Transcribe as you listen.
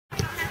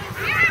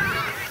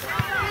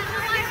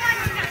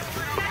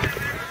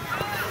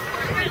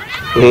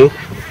Mm-hmm.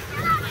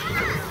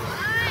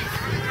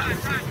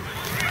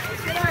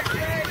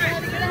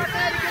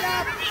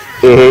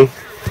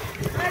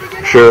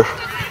 Mm-hmm. Sure.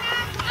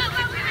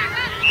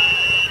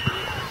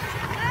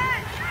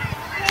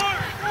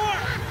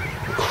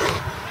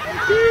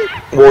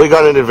 Well, he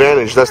got an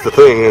advantage. That's the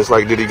thing. It's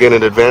like, did he get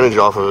an advantage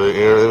off of it?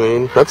 You know what I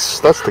mean? That's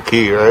the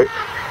key, right?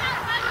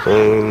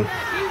 And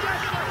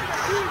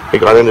he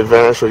got an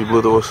advantage, so he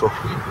blew the whistle.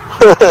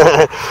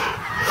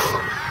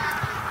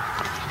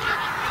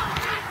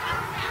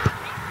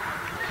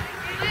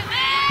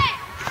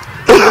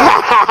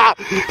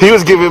 He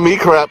was giving me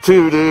crap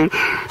too, dude.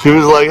 He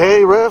was like,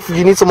 "Hey, ref,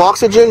 you need some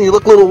oxygen? You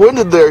look a little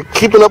winded there.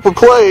 Keeping up with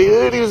play."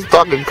 Dude, he was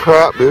talking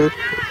crap, dude.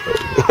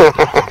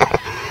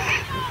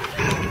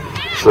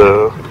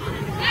 So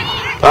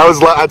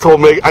I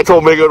told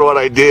Megan what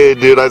I did,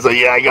 dude. I was like,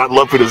 "Yeah, I got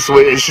lumpy to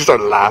swing," and she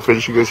started laughing.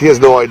 She goes, "He has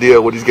no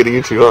idea what he's getting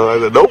into, huh?" I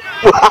said, "Nope."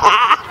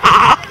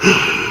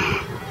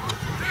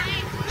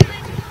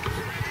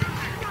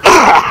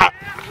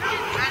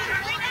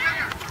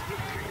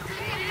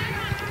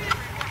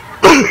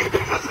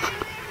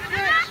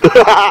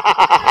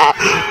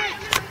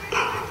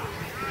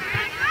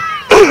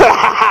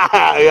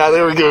 Yeah,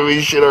 they were giving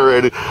me shit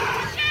already.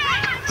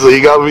 So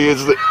you got me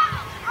instant.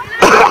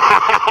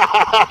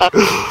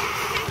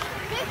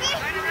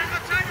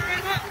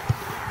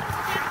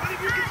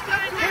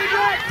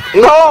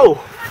 No!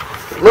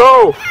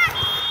 No!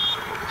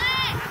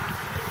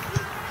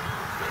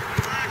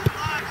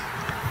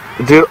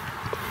 Dude,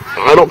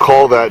 I don't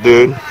call that,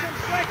 dude.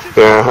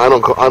 Yeah, I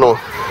don't.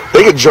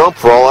 They can jump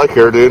for all I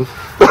care, dude.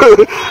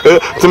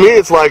 To me,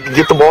 it's like,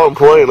 get the ball and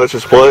play, and let's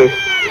just play.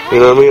 You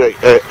know what I mean?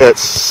 Like, at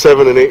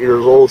 7 and 8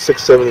 years old,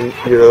 6, 7,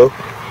 you know?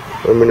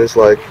 I mean, it's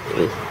like,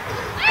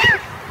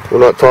 we're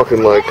not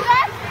talking like,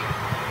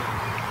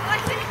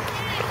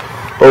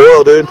 oh,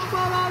 well, dude.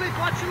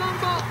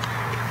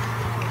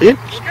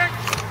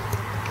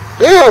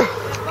 Yeah.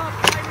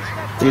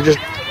 You just,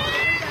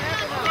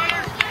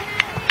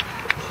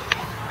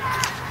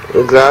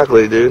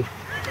 exactly, dude.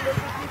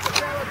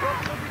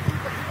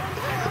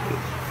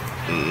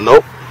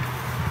 Nope.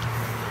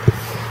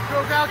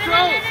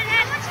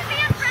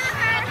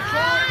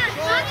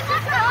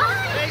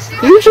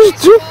 You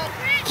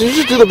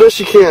just do the best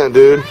you can,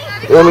 dude.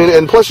 I mean,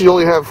 and plus you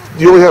only have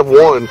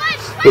one.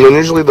 You know, and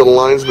usually the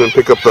linesmen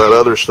pick up that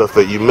other stuff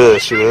that you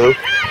miss, you know.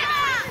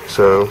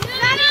 So.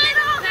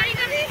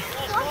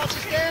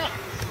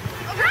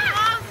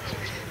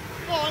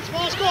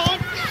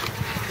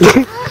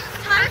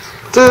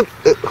 Dude,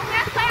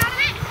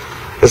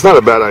 it's not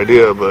a bad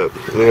idea, but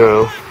you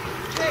know,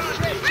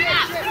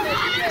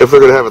 if they're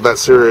gonna have it that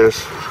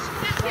serious,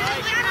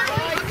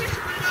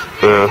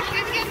 yeah.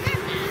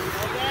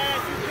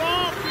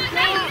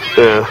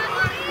 Yeah.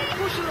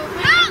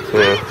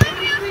 Yeah.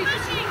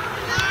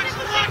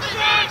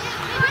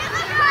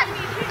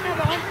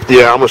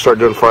 Yeah, I'm gonna start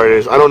doing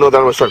Fridays. I don't know that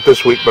I'm gonna start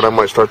this week, but I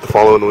might start the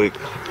following week.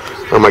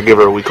 I might give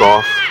her a week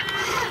off.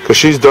 Because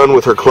she's done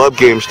with her club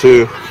games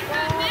too.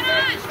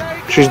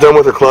 She's done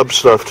with her club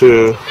stuff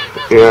too.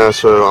 Yeah,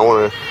 so I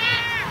wanna,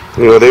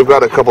 you know, they've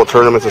got a couple of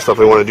tournaments and stuff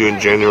they want to do in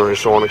January,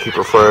 so I want to keep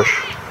her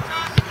fresh.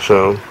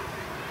 So,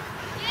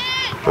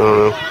 I don't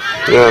know.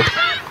 Yeah.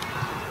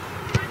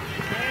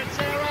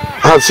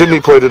 I had Sydney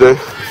play today.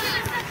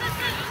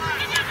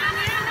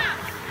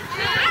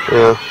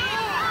 Yeah.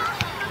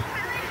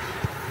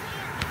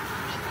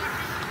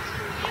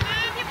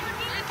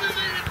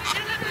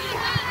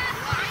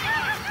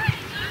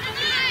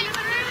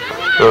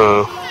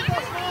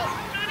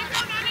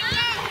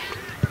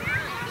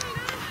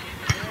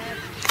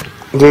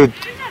 Dude,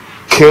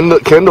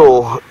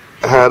 Kendall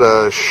had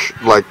a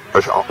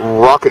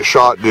rocket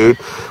shot, dude.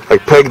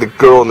 Like pegged the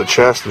girl in the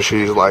chest, and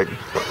she's like,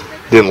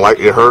 didn't like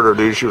it, hurt her,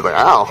 dude. She was like,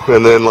 ow.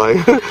 And then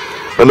like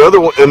another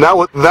one, and that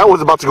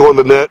was about to go in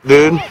the net,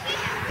 dude.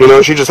 You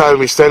know, she just had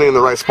me standing in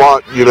the right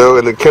spot, you know.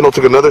 And then Kendall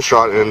took another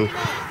shot, and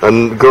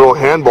a girl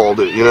handballed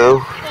it, you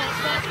know.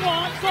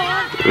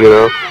 You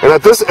know, and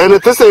at this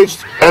age,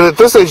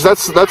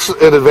 that's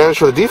an advantage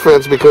for the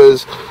defense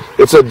because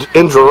it's an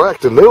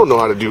indirect, and they don't know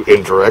how to do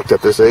indirect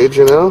at this age.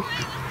 You know,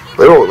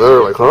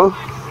 they're like, huh?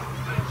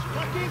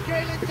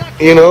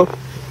 You know.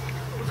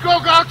 Let's go,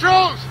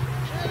 Gauchos!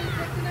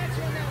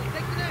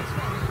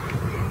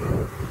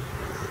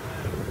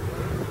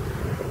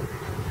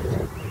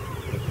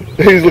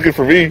 He's looking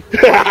for me.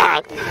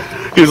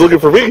 He's looking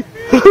for me.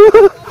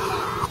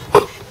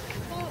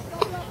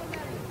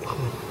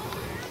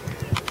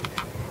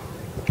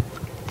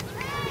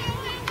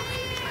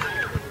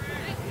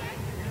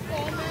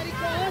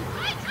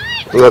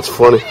 That's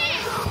funny.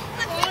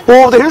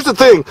 Well, here's the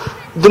thing.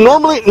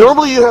 Normally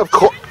you have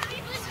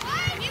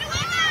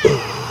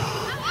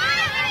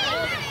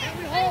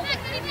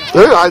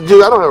Dude, I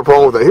don't have a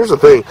problem with that. Here's the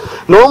thing.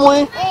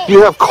 Normally,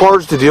 you have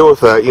cards to deal with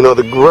that. You know,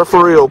 the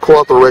referee will pull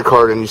out the red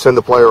card and you send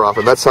the player off,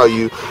 and that's how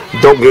you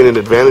don't gain an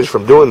advantage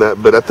from doing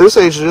that. But at this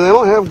age, they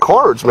don't have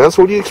cards, man.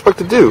 So what do you expect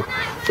to do?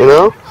 You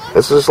know?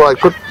 It's just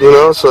like, you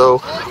know,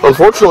 so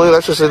unfortunately,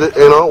 that's just,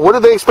 you know, what do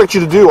they expect you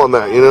to do on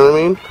that? You know what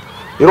I mean?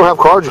 You don't have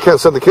cards, you can't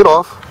send the kid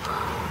off.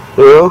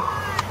 You know,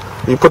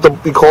 you put the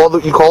you call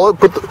it you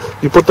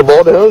put the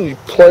ball down and you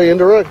play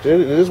indirect.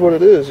 It is what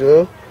it is, you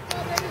know.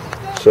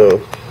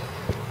 So.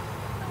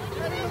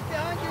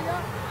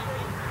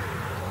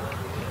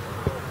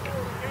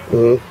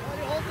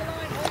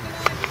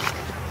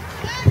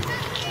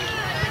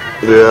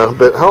 Yeah,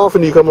 but how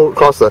often do you come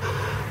across that?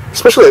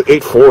 Especially at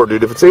 8-4,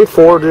 dude. If it's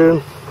 8-4,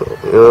 dude,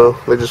 you know,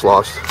 they just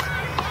lost.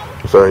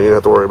 So you don't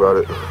have to worry about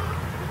it.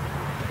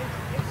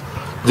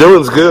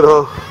 Dylan's good,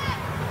 huh?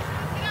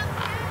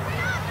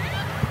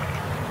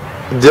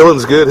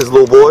 Dylan's good, his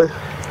little boy.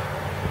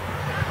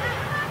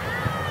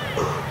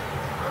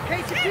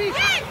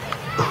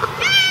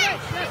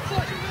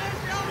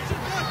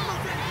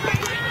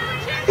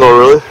 Oh,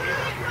 really?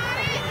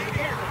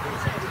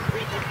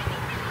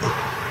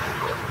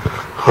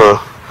 Huh.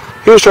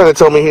 He was trying to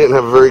tell me he didn't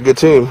have a very good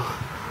team.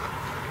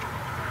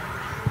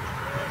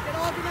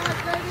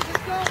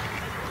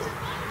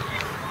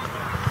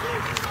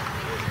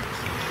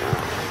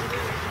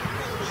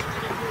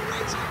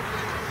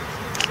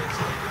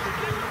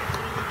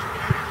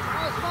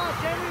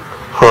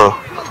 Huh.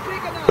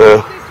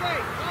 Yeah.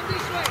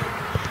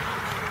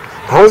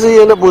 How does he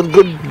end up with a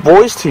good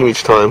boys team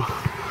each time?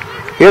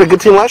 He had a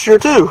good team last year,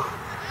 too.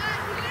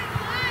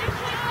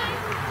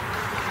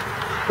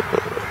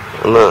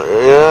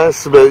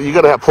 Yes, but you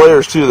gotta have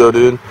players too, though,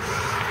 dude.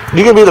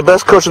 You can be the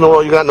best coach in the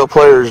world. You got no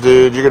players,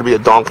 dude. You're gonna be a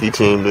donkey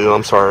team, dude.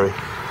 I'm sorry.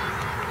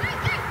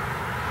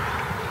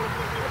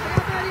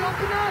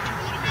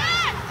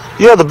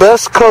 Yeah, the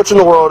best coach in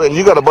the world, and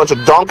you got a bunch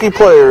of donkey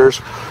players.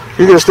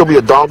 You're gonna still be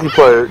a donkey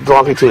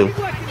team.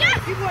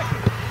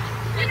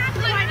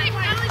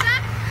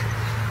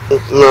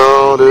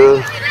 No,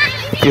 dude.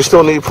 You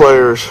still need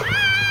players.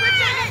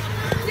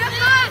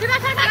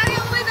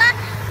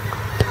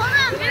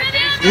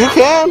 You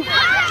can.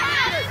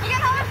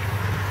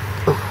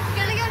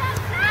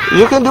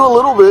 You can do a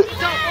little bit.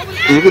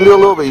 You can do a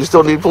little bit. You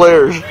still need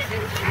players.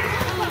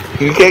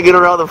 You can't get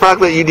around the fact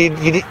that you need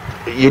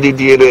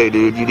DNA,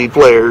 dude. You need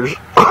players.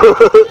 Let's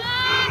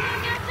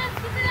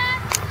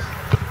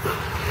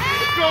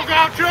go,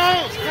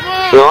 Gauchos!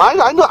 Come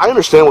on! No, I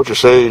understand what you're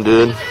saying,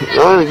 dude.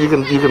 You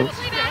can,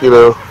 you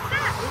know.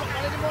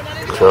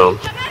 So.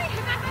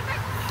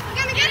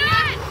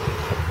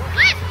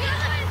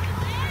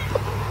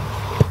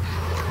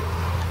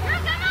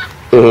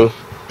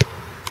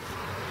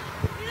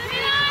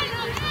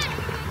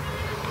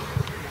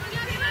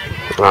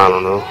 I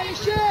don't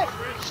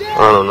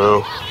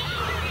know.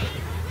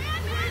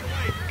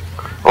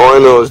 All I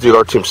know is, dude,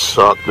 our team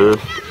suck,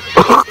 dude.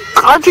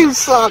 Our team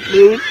suck,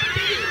 dude.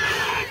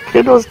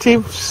 Kendall's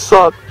team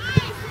suck.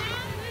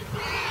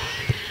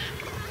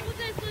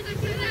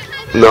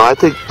 No, I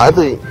think.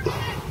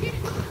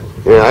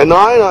 Yeah, I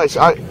know.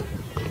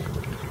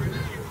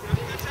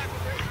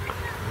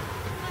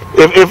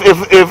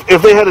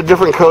 If they had a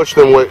different coach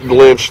than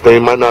Lynch, they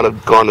might not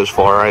have gone as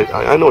far.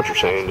 I know what you're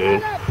saying,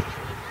 dude.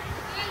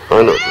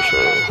 I know what you're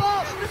saying.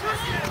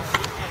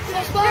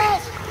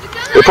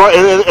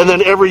 And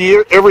then every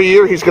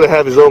year he's gonna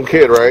have his own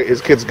kid, right?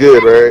 His kid's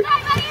good, right?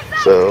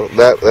 So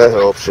that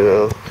helps, you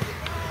know.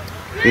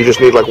 You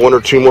just need like 1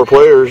 or 2 more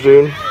players,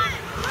 dude.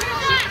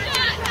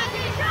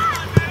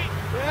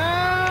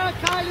 Yeah,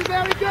 Kylie,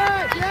 very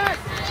good. Yes.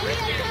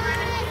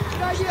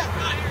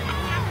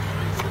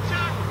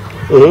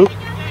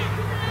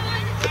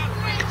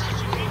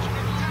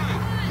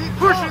 Keep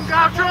pushing,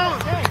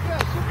 Gauchos.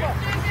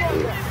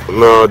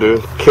 No,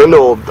 dude.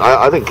 Kendall,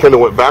 I think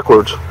Kendall went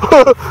backwards.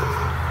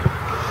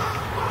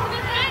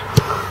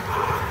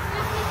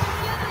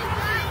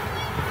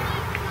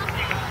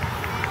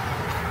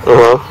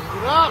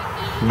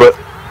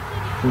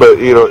 But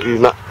you know, he's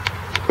not.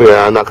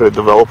 Yeah, I'm not going to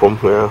develop him.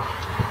 Yeah.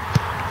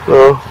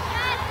 No.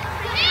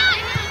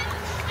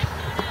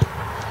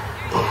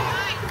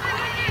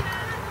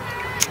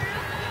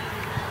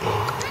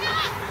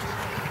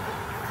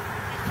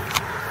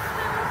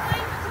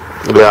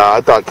 Yeah,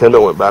 I thought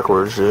Kendall went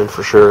backwards, dude,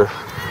 for sure.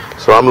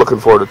 So I'm looking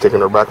forward to taking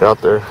her back out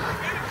there.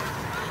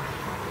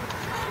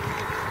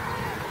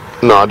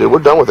 Nah, dude, we're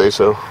done with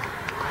ASO.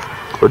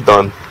 We're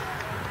done.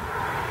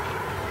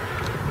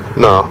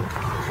 No.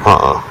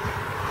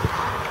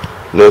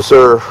 No,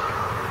 sir.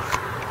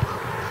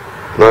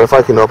 Not if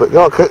I can help it.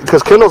 No,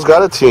 because Kendall's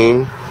got a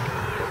team,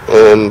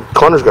 and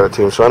Connor's got a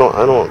team. So I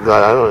don't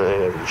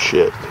do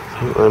shit.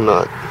 I'm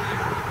not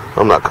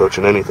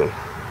coaching anything.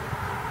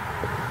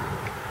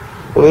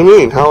 What do you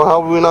mean? How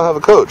would we not have a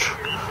coach?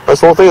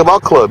 That's the whole thing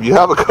about club. You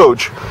have a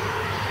coach.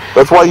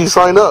 That's why you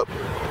signed up.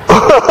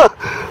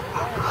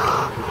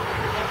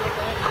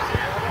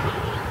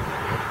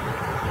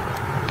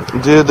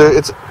 Dude,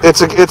 it's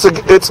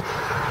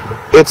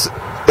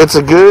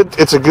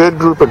a good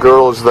group of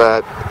girls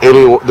that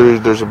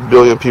there's a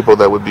billion people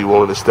that would be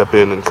willing to step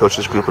in and coach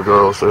this group of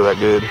girls. They're that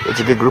good. It's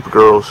a good group of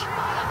girls.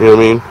 You know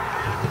what I mean?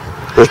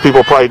 There's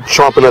people probably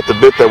chomping at the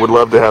bit that would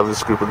love to have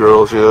this group of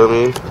girls. You know what I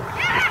mean?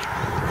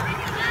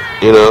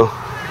 You know,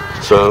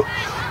 so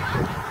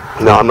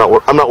no, I'm not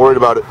worried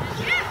about it.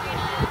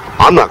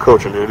 I'm not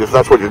coaching, dude. If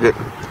that's what you're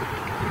getting,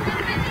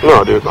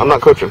 no, dude, I'm not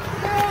coaching.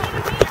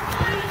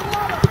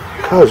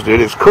 because,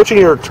 dude, it's coaching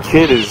your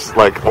kid is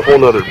like a whole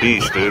nother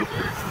beast, dude.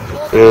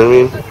 You know what I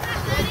mean?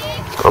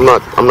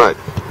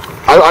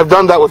 I've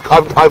done that with,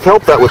 I've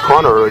helped that with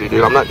Connor already,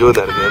 dude. I'm not doing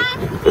that again.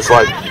 It's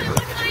like,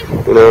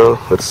 you know,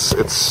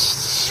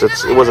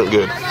 it wasn't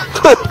good.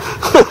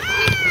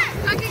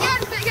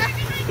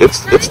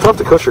 It's tough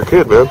to coach your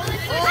kid, man.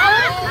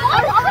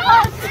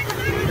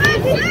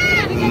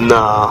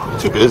 Nah,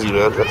 too busy,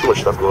 man. Got too much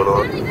stuff going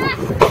on.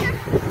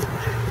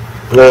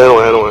 No,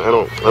 I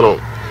don't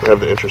have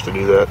the interest to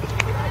do that.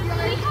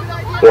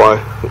 Why?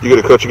 You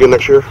gonna coach again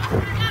next year?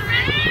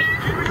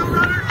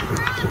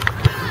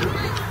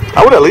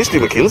 I would at least do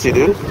McKinsey,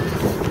 dude.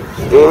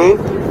 You know what I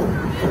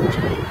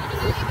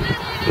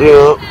mean? You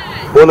know,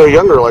 when they're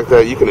younger like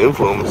that, you can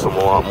influence them a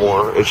lot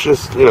more. It's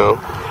just, you know,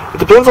 it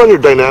depends on your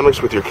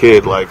dynamics with your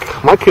kid.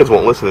 Like, my kids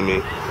won't listen to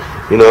me.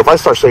 You know, if I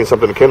start saying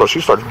something to Kendall,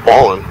 she starts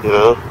bawling, you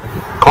know.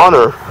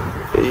 Connor,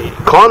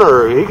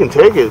 he can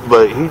take it,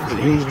 but he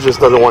just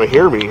doesn't want to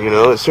hear me, you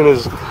know. As soon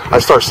as I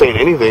start saying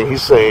anything,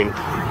 he's saying,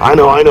 I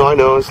know.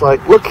 It's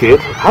like, look, kid,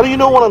 how do you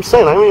know what I'm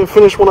saying? I haven't even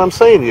finished what I'm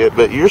saying yet,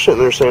 but you're sitting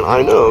there saying,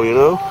 I know, you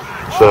know.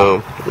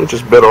 So, you're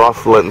just better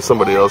off letting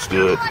somebody else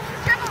do it.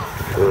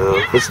 You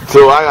know?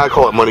 So I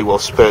call it money well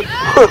spent.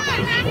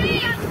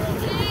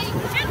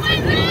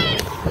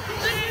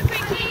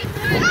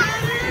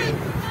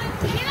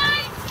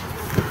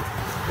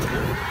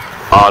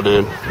 Oh,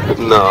 dude,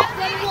 no.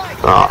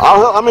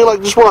 I mean,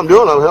 like, just what I'm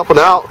doing, I'm helping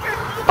out.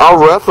 I'll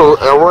ref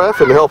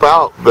and help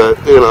out, but,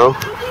 you know,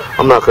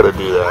 I'm not going to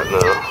do that, no.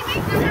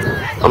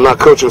 I'm not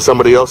coaching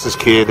somebody else's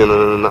kid, and,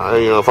 you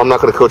know, if I'm not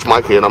going to coach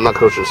my kid, I'm not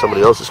coaching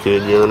somebody else's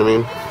kid, you know what I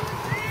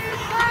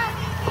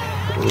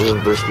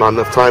mean? There's not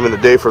enough time in the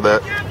day for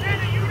that.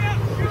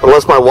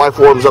 Unless my wife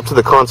warms up to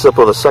the concept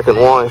of a second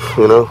wife,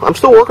 you know. I'm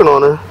still working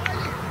on her.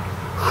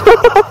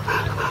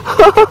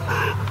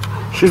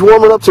 She's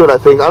warming up to it, I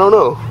think. I don't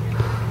know.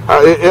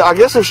 I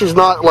guess if she's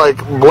not, like,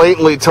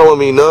 blatantly telling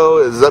me no,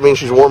 does that mean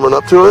she's warming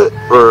up to it?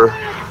 Or...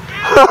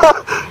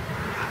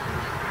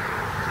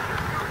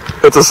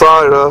 It's a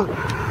sign, huh?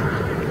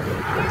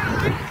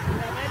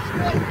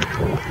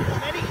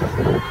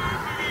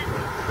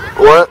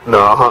 What? No,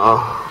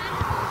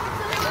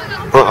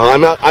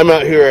 I'm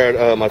out here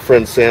at my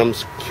friend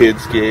Sam's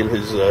kids game,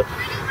 his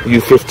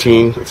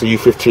U15. It's a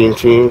U15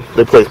 team.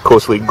 They play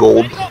Coast League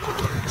Gold.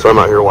 So I'm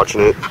out here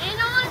watching it.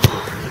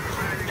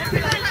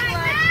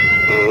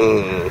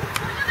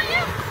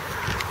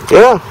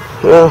 Yeah,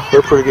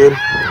 they're pretty good.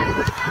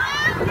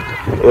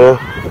 Yeah.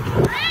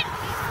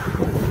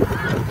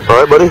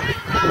 Alright, buddy?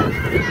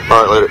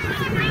 Alright, later.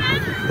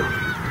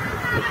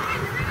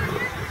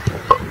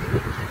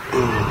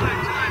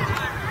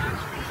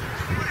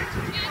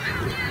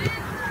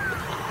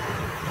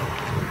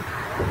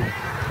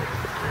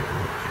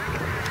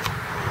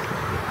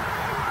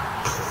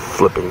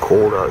 Flipping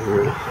cold out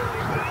here.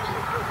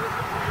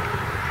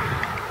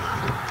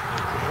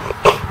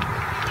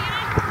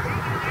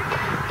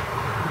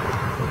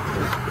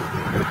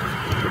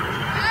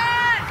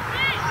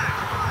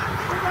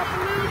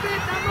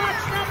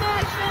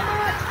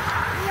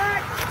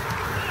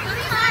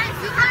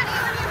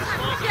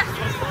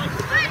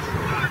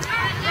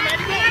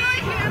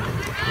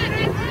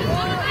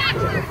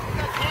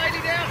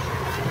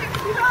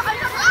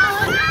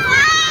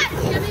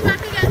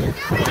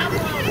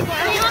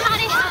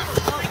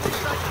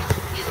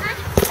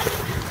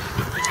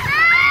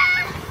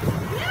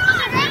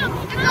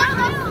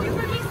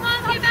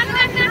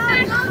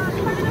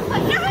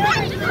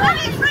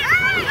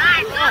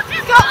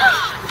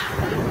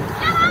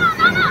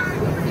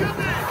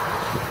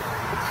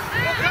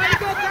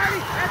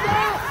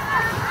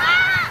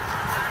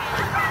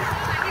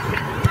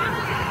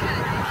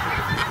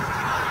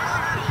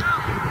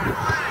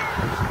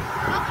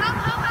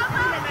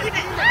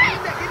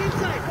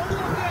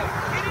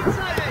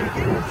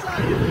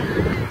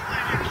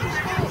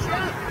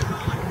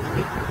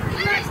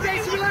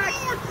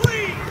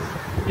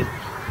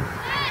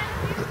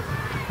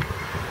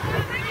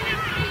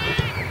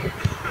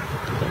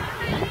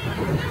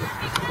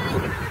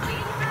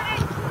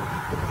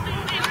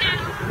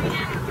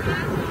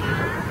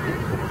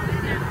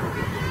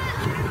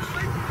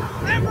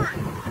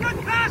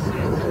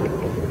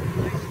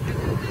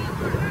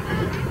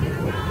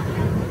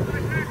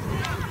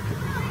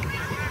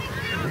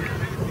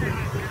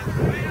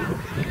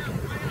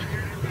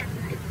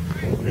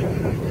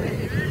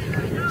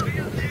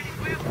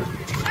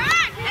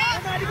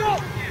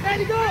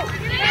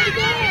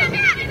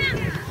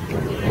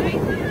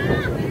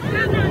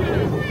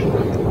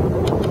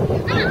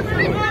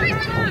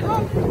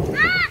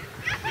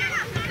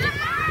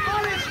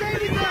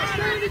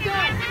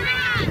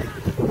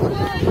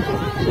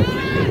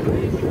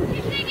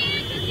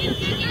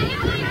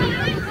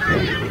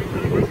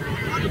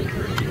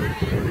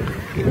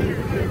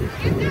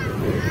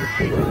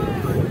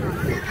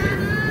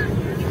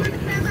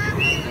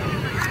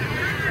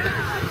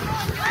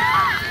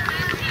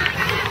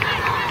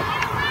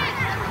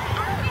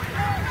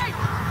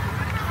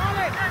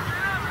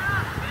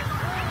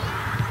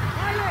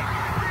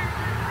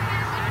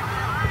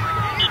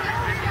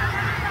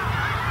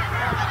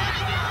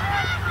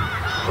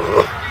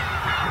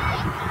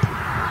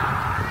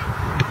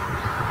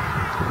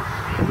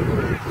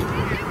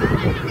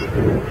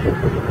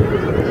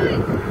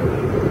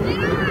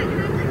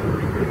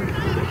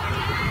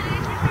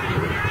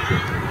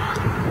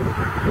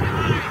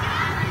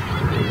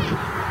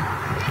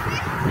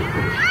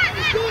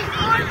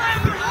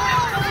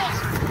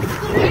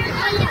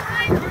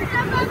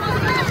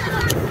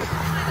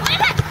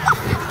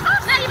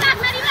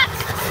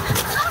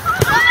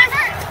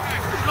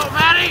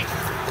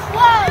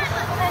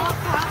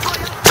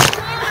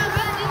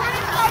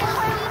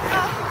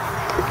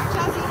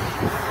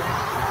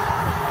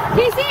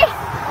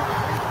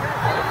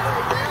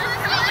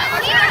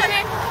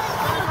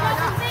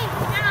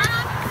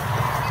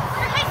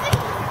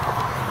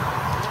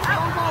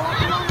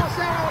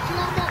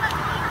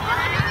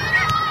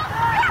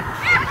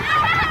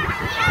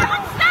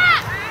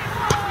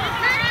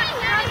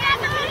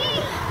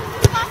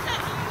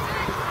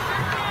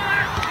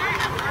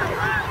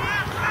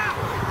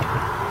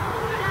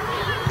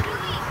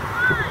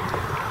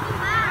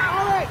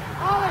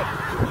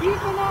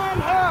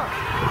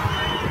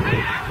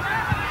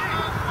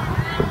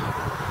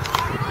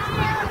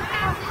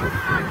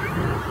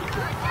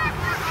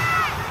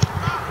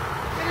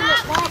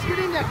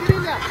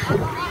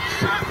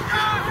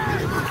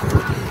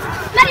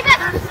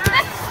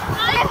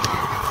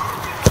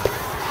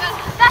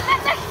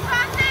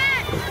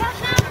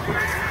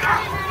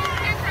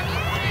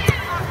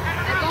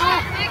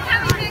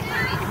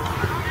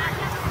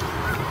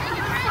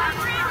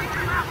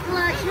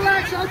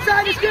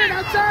 Outside is good,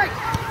 outside!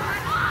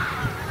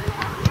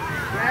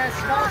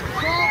 Yes, control.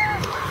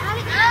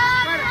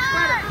 Spread it,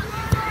 spread it.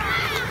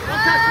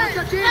 One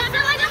touch in.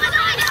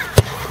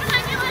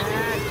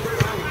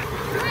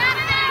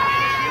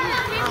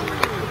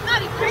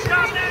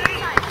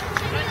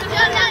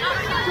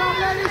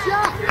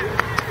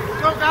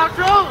 Go,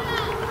 Gauchos!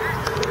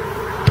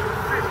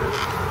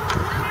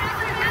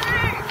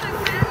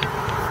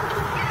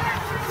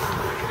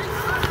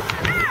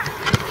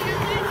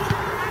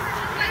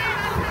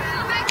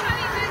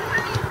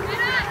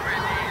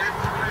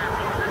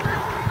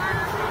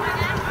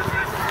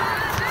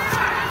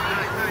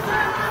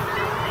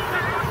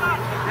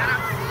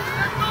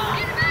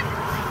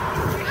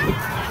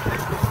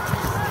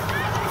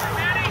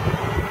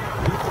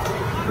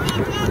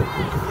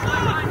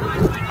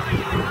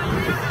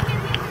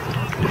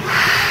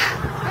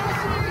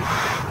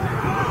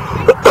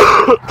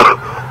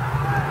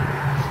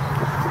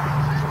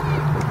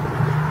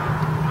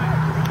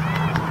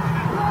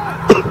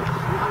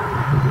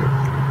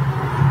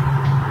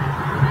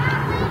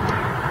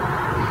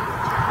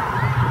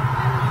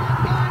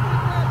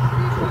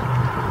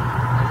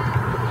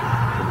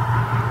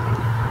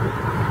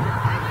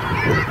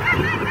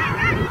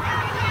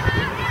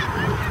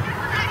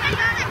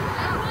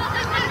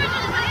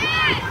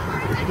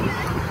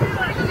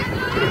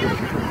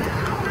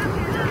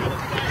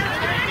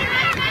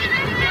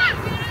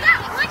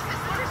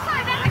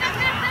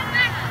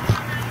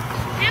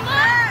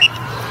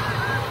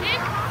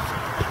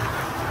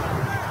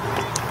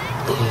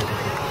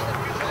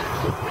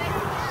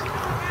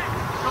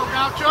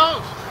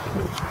 Gauchos!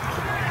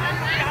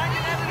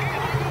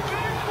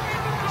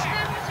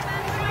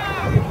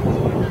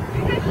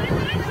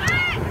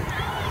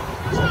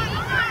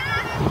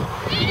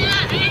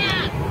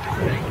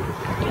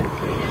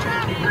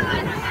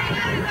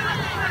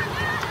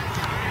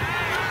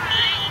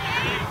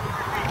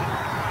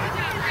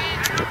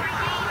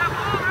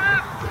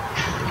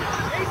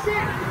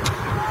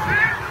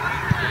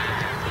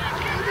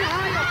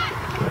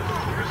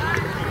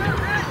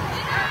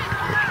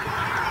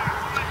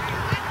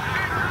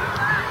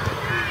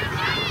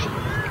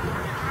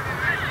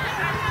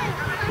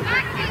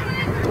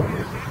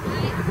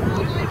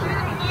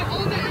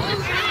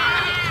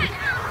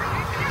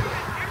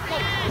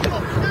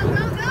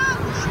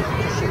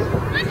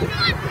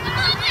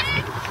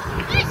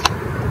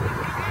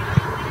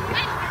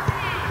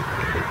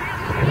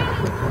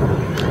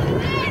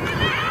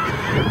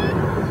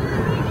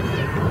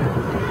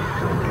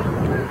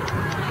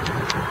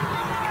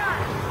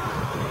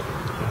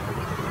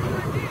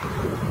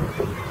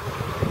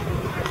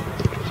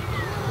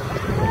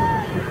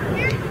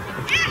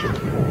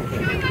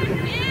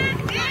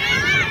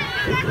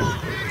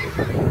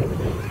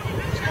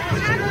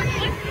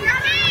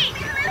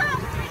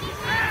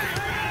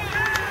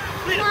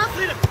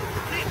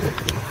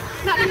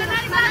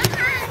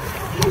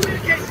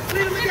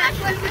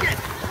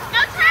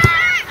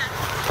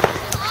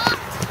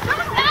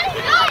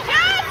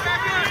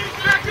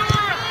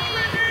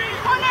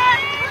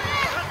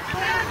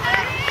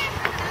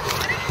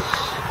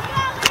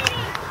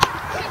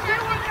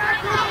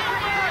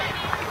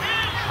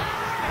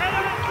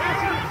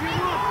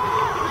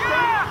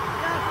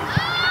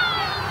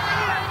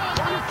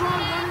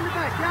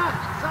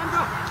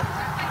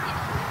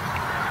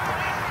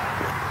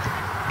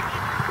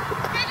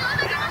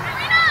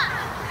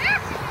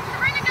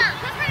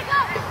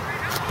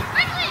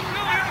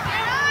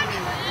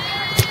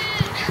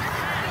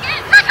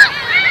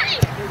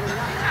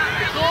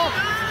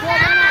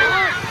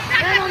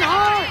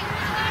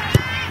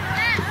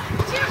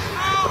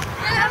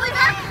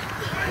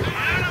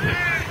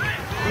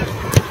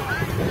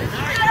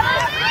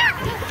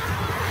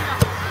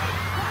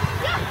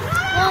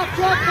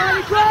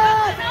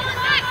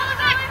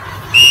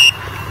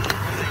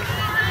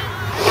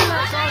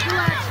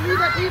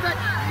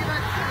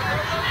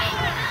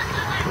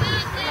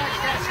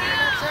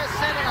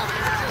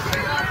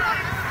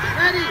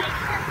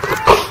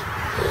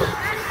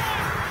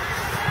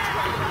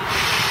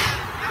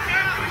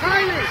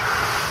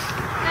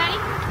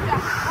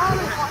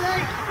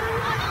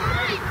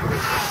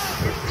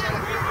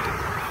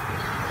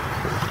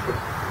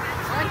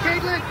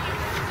 Caitlin.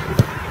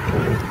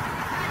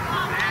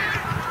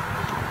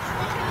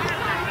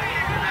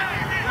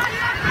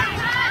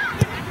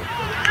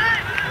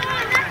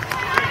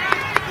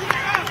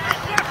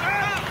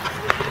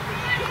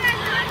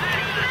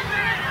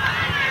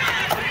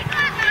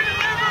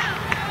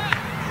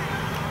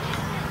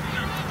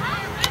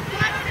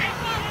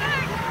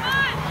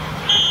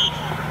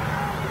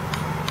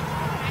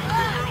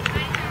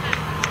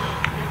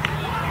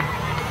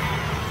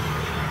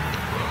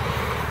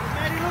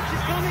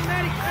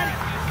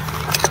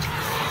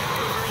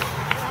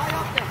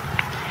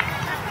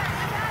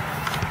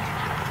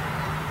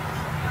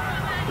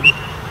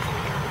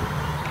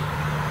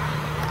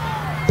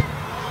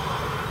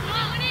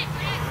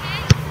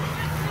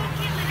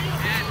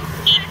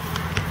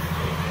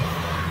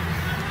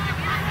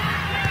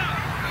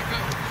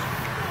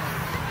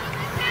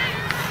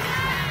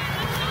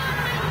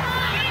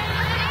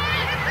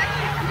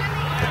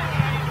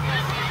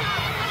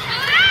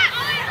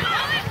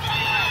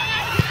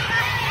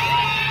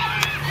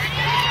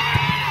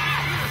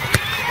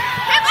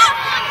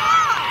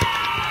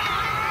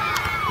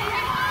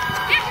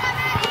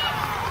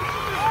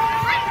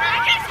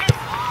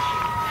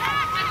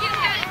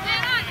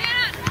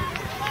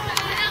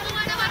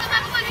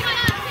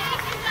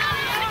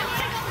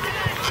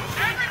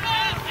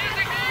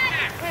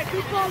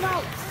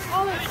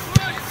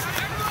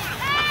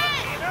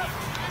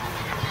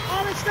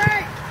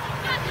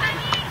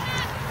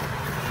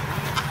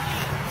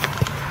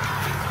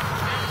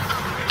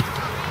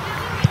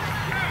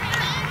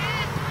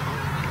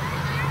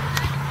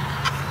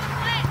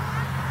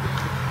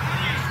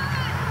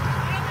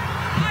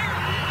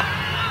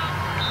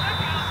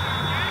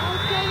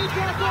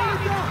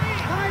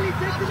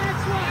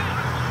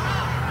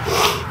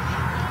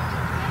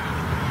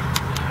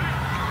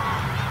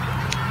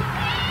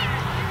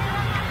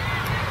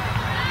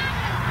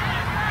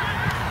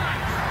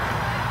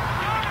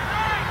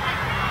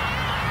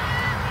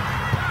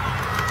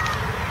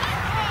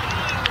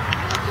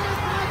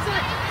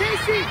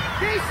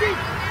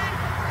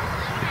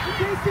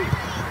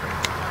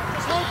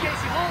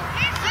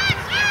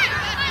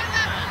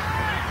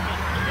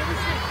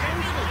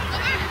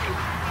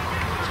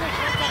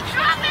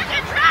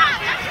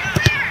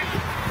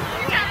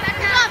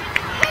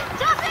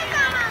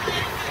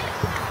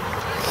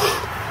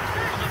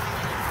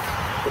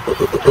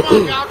 Come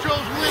on,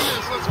 Gauchos, win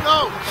this. Let's go.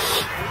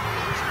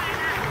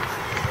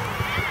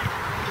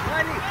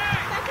 Ready.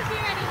 That could be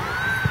ready.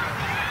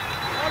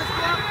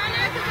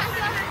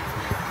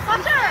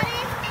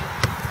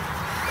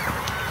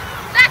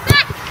 Back,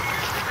 back.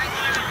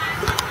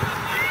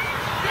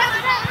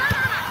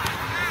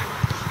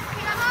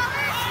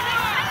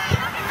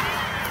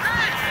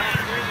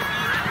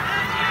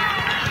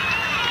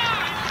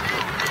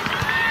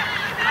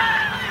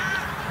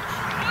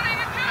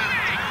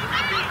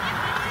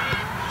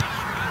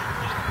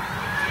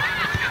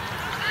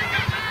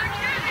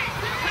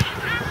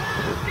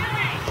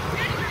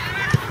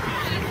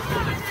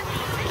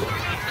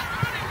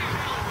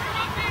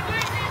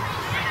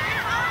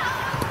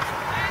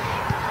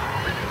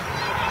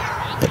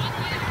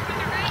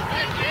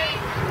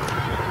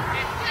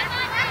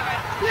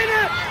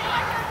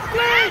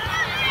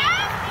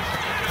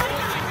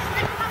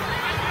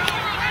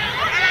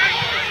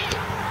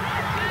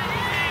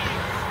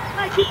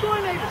 Keep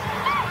going, Davis.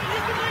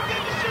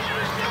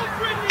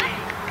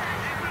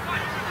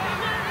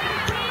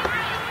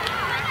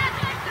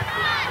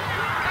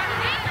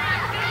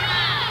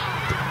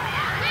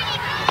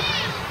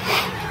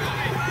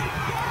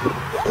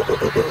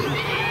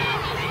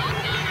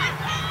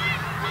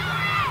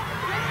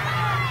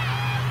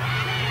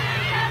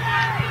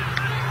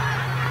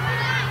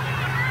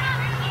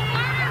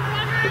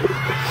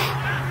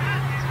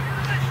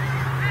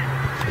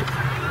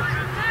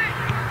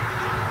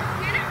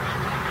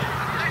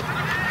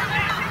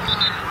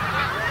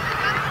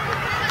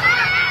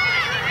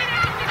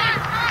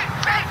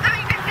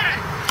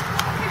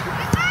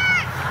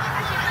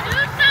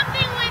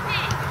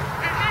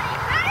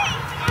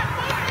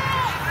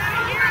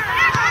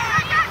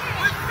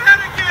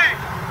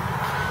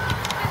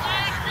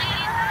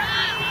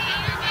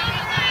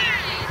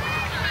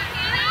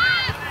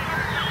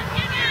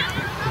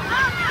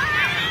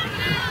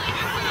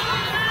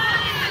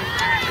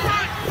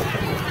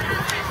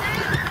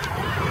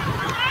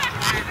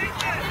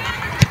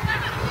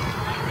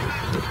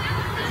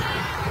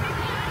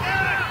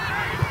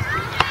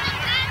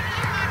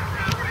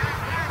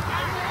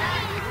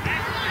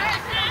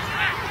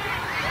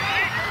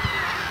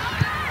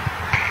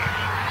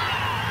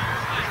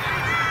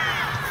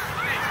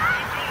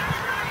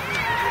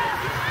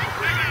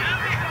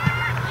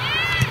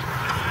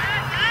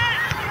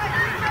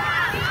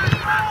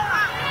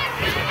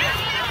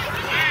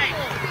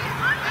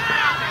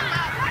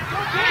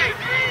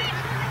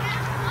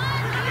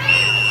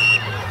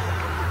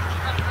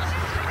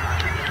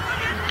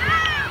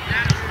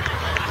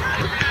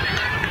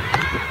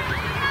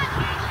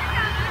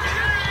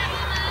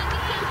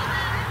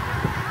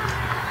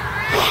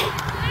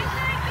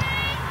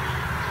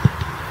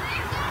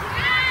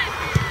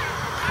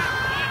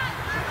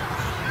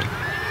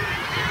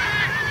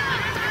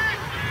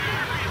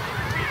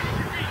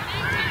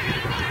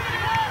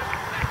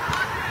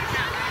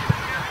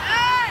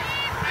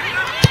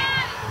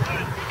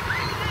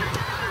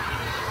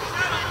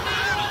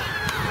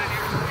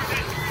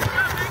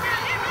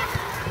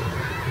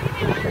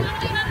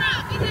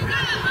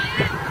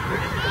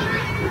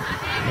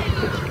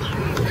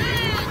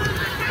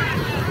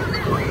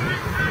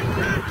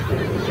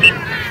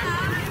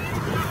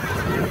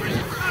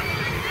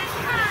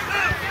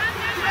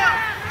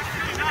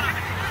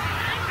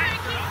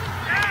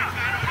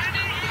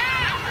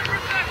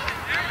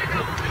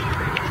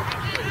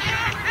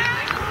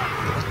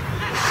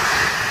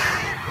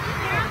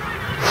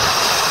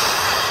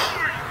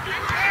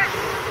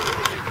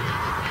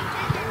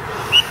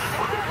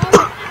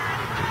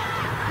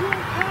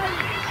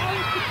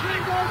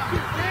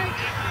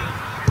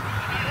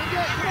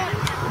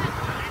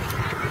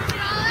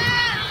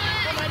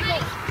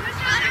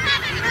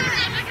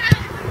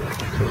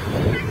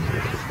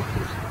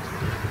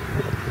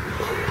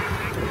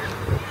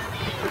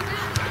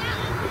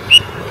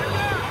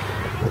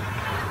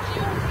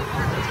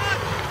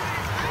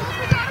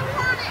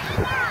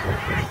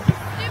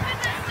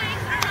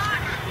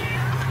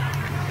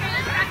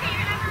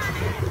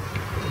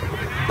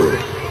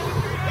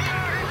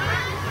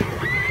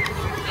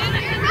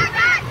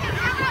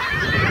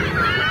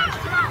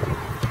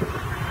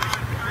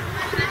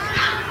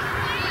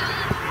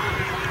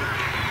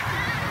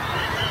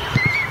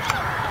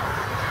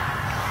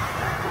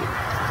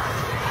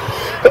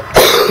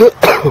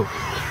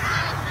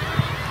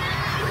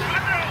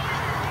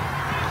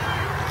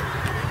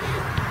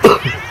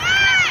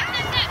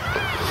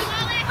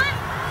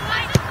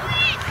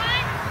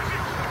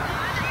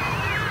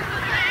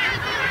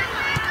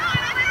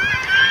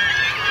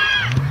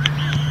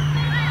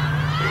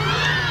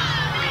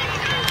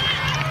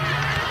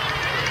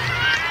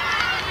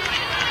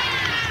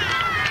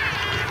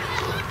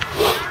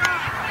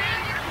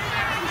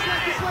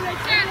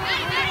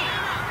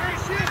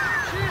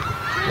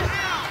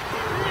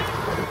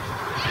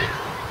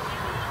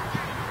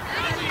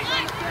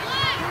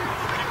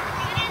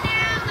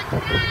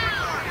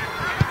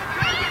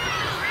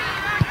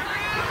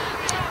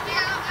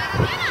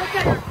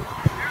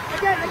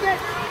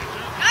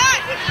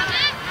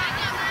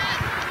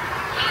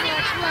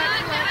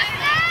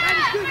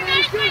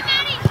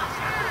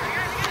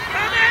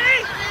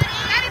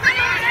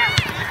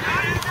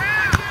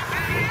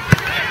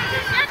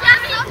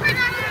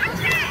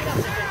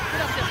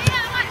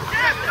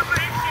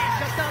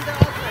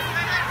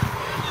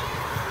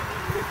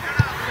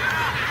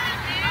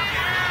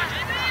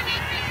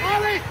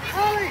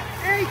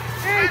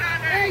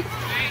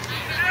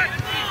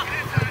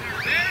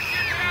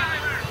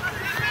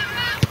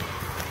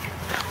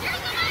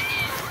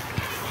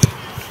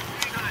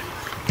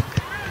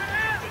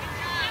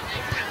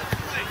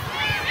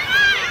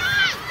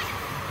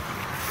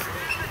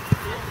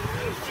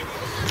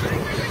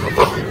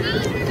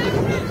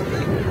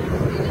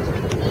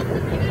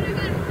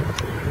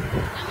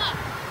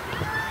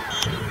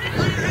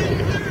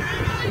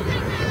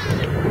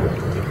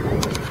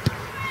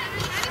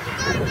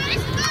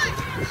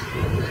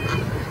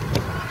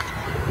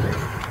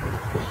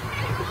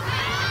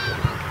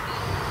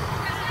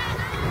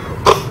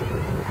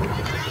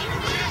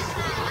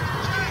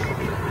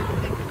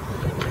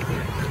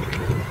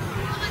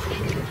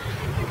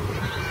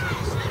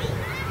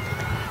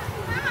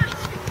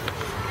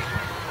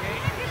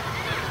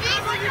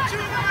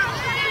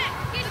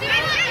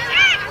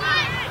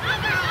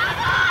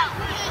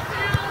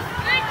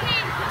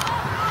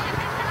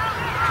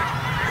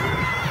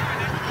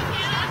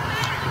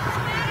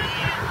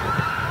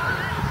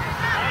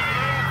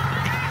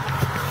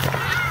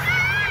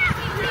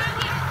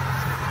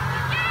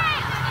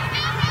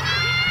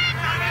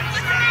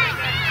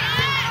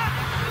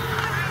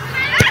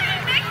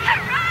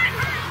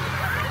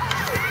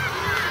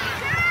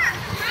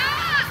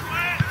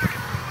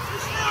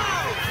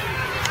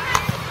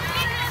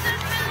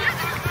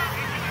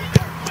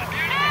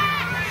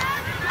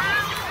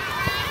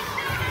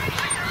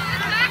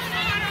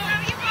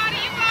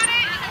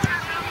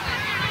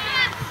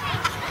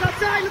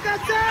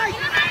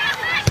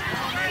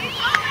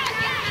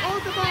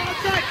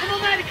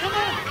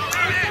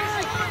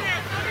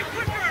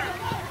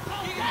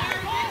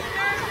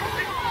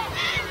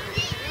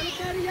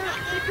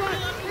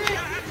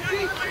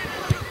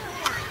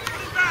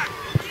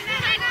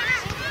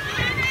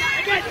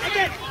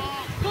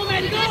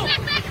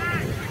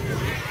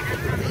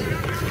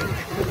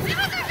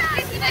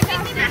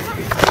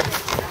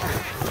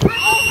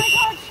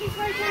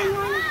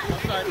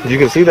 You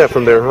can see that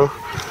from there, huh?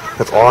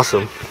 That's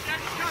awesome.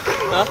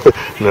 Huh?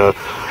 No,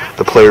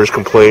 the players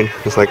complain.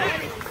 It's like,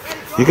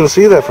 you can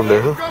see that from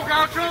there, huh? Go,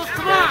 Gauchos,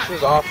 come on!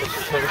 She's awful.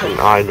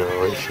 I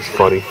know, it's just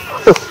funny.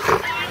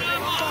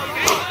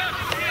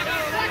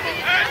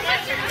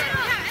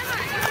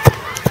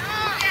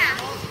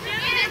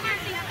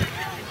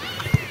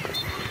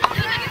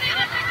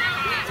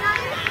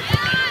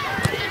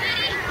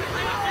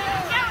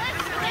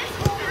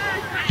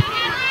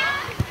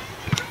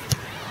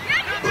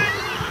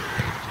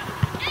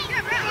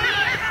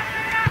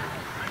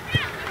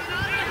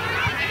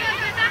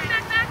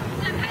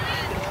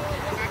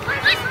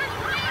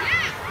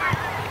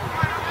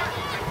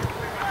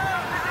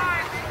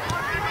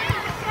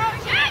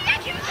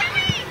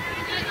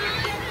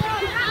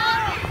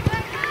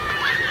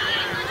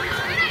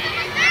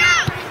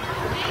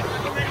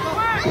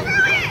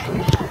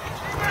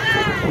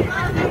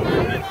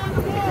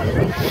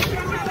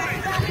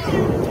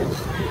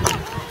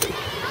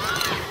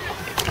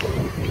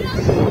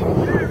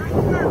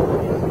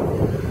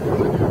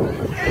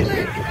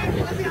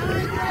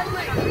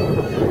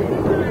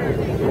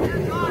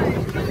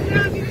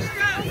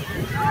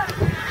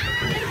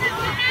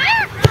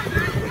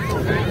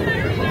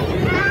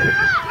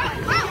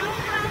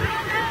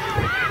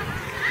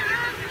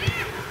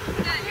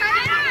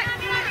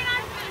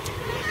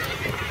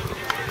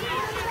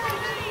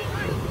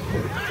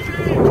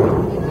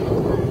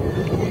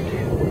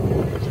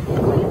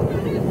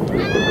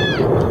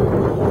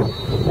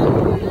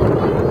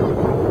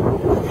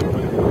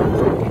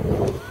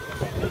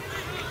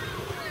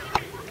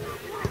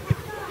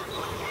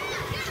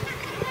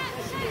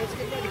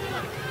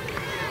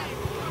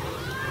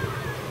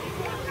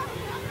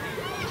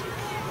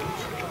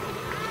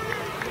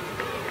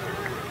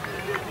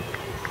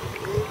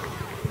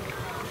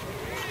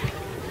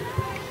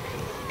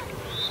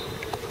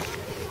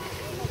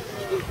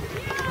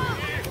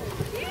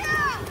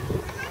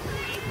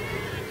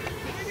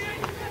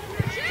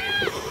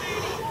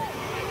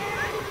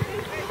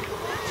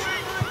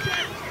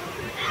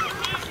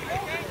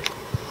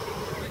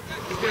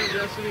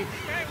 Destiny.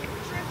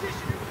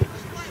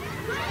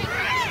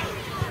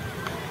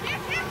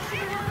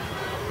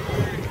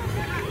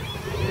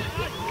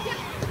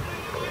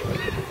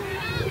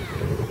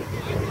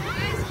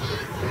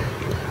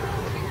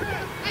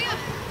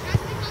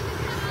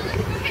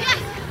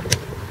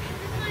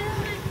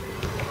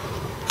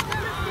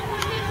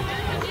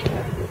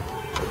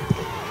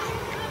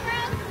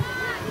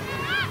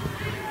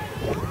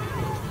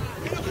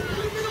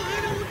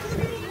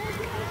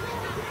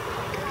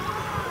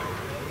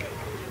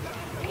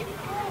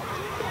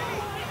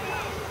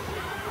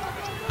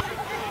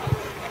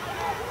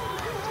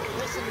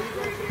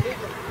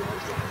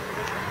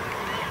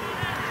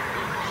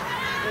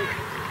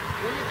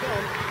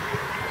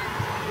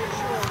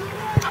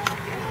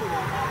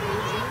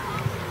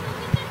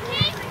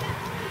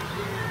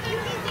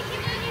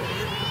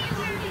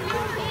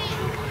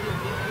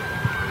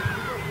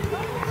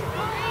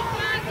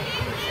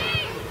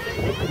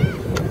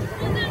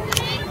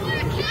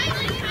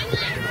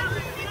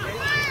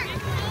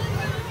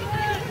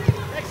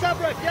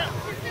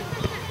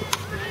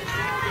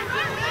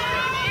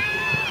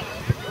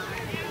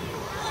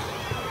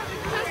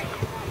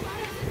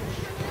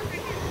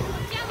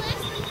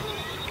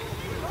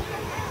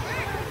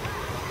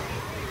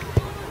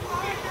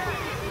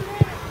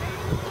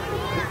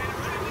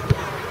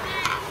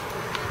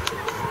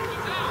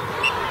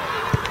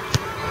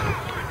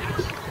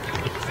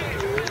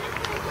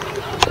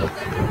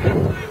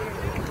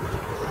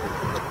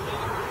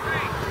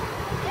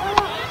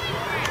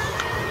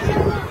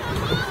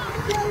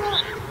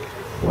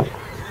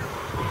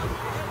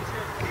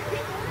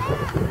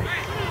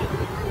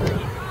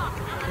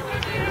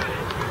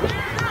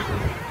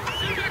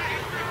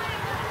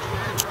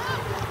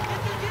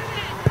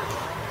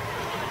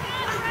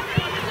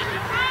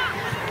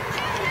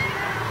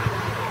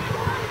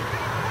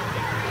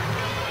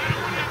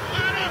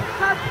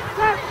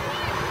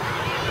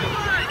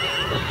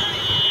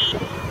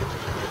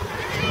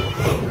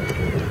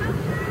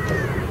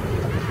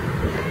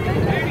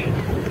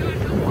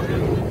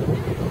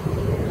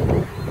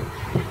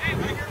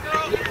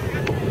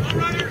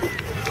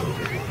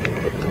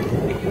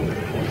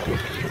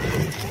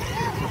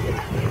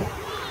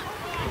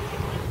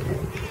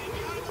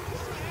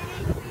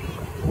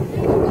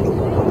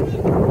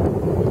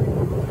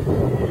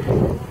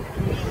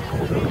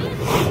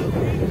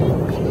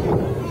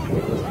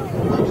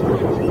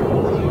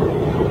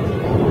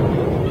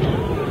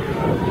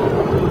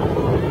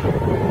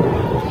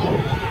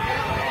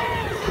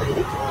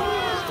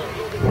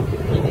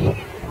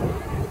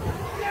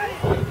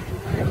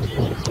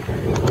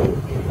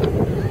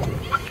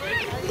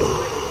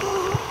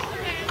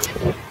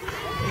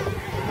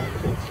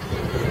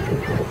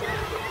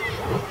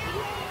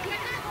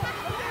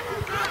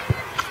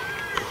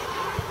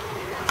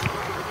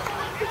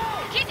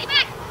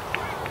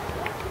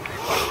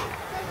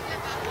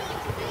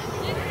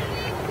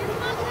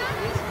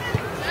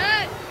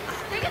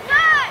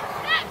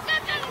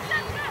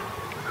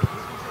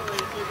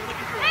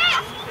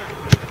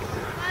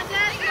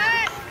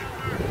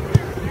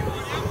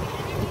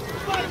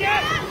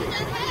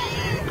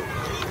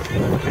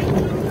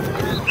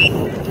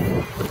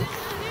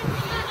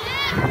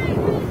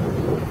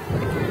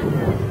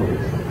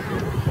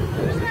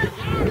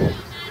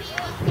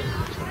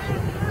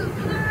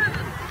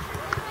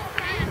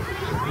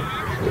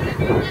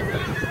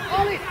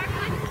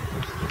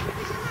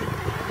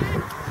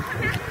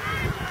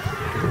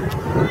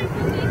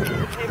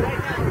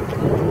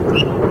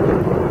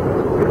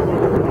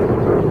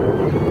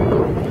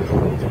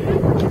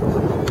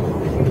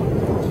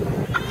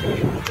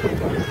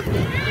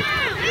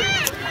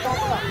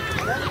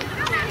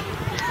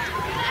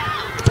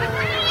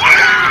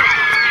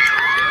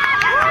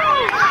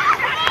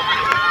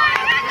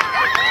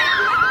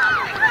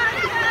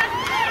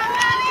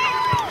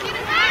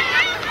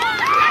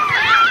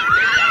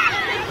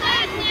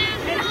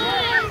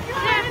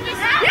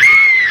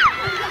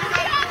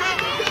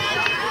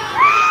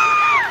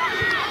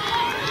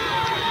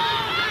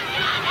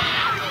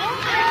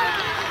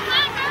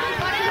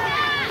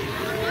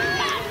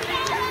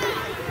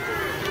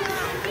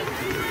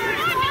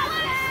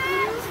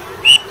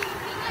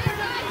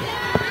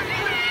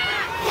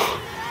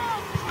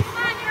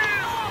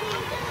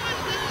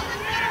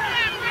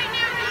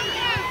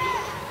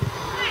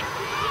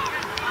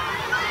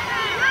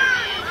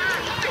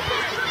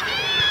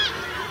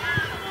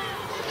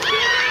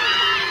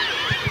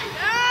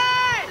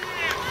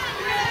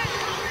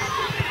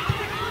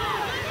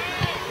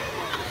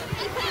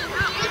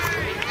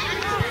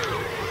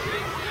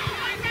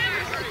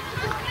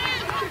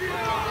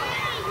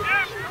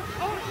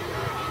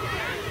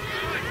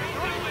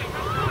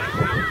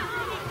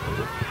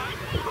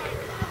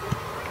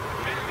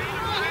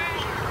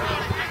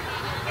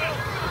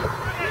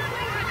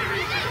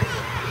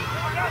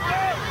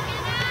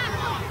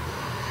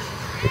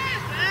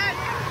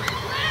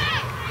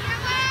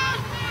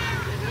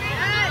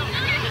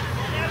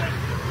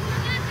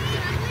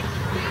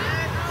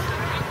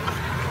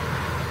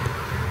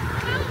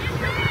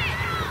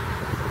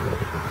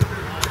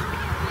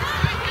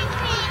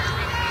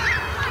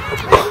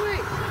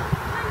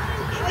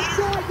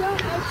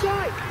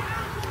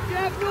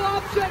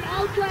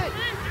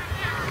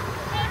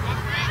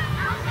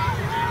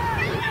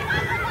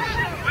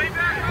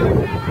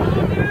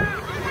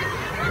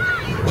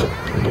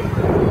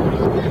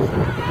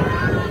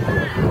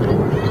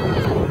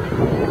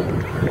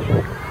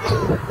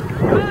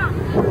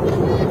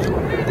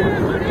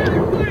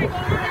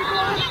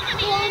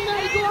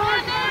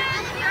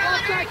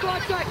 outside, go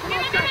outside, come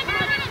outside, come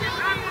outside.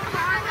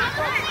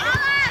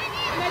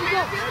 Let it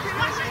go.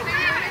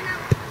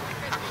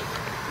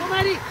 Come,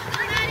 Eddie.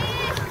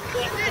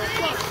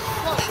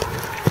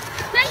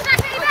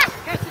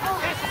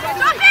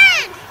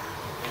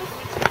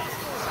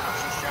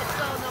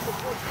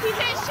 Keep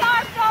it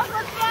sharp, dog.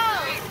 Let's go.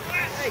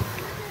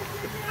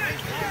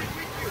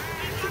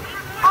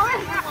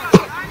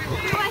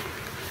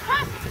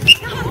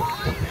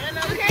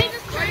 Okay,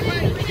 just turn it.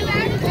 Bring it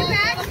back. Bring it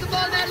back. Up the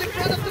ball, Natalie.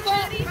 Front of the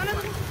ball.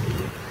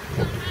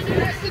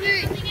 Destiny.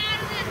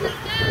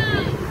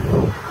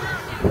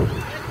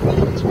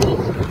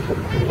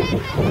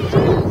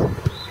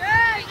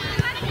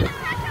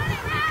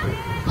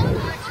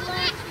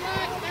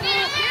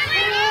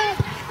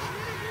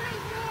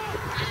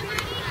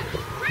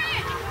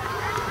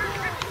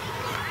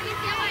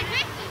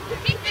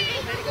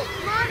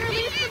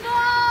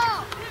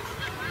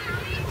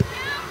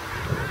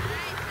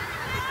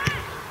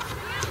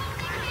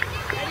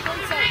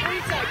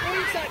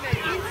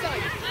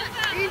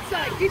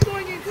 Inside, keep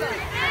going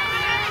inside.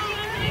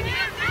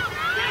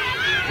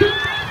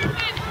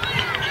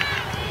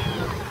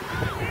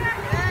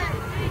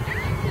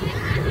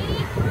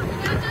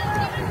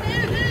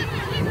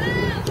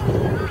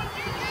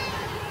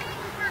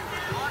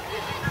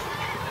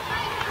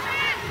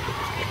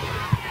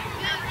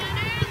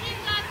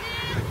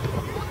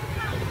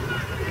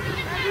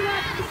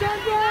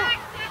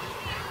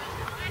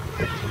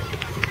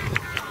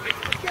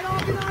 Get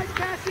organized,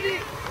 Cassidy.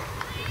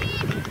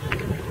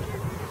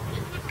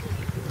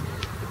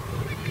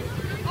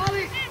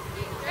 Ollie,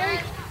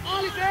 8.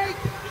 Ollie's 8.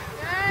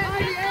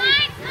 Heidi,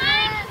 8.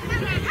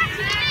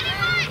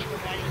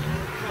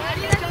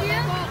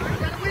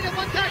 Gotta win it,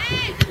 one touch.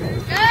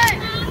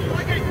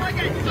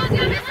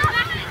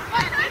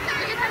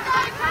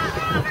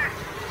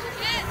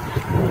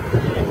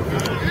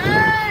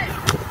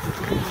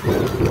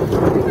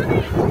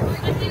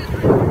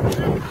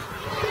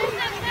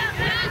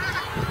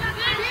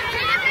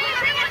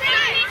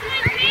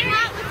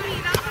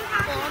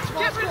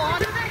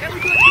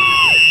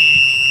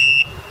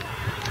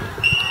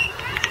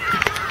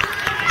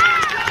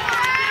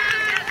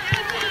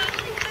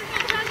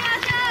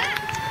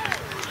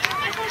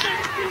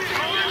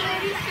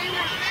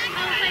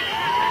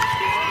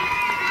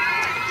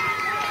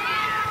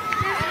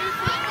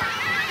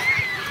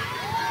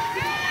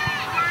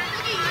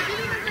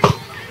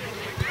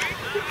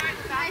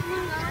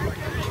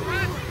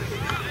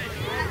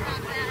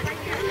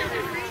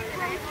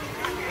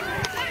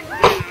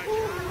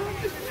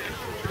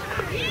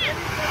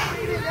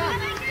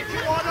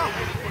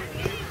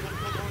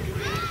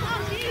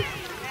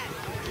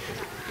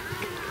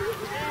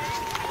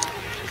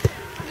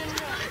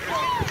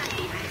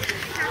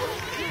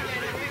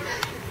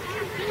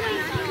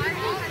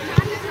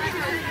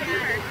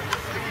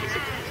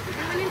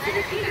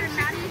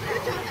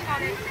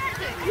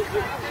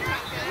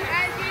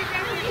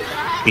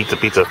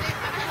 Pizza.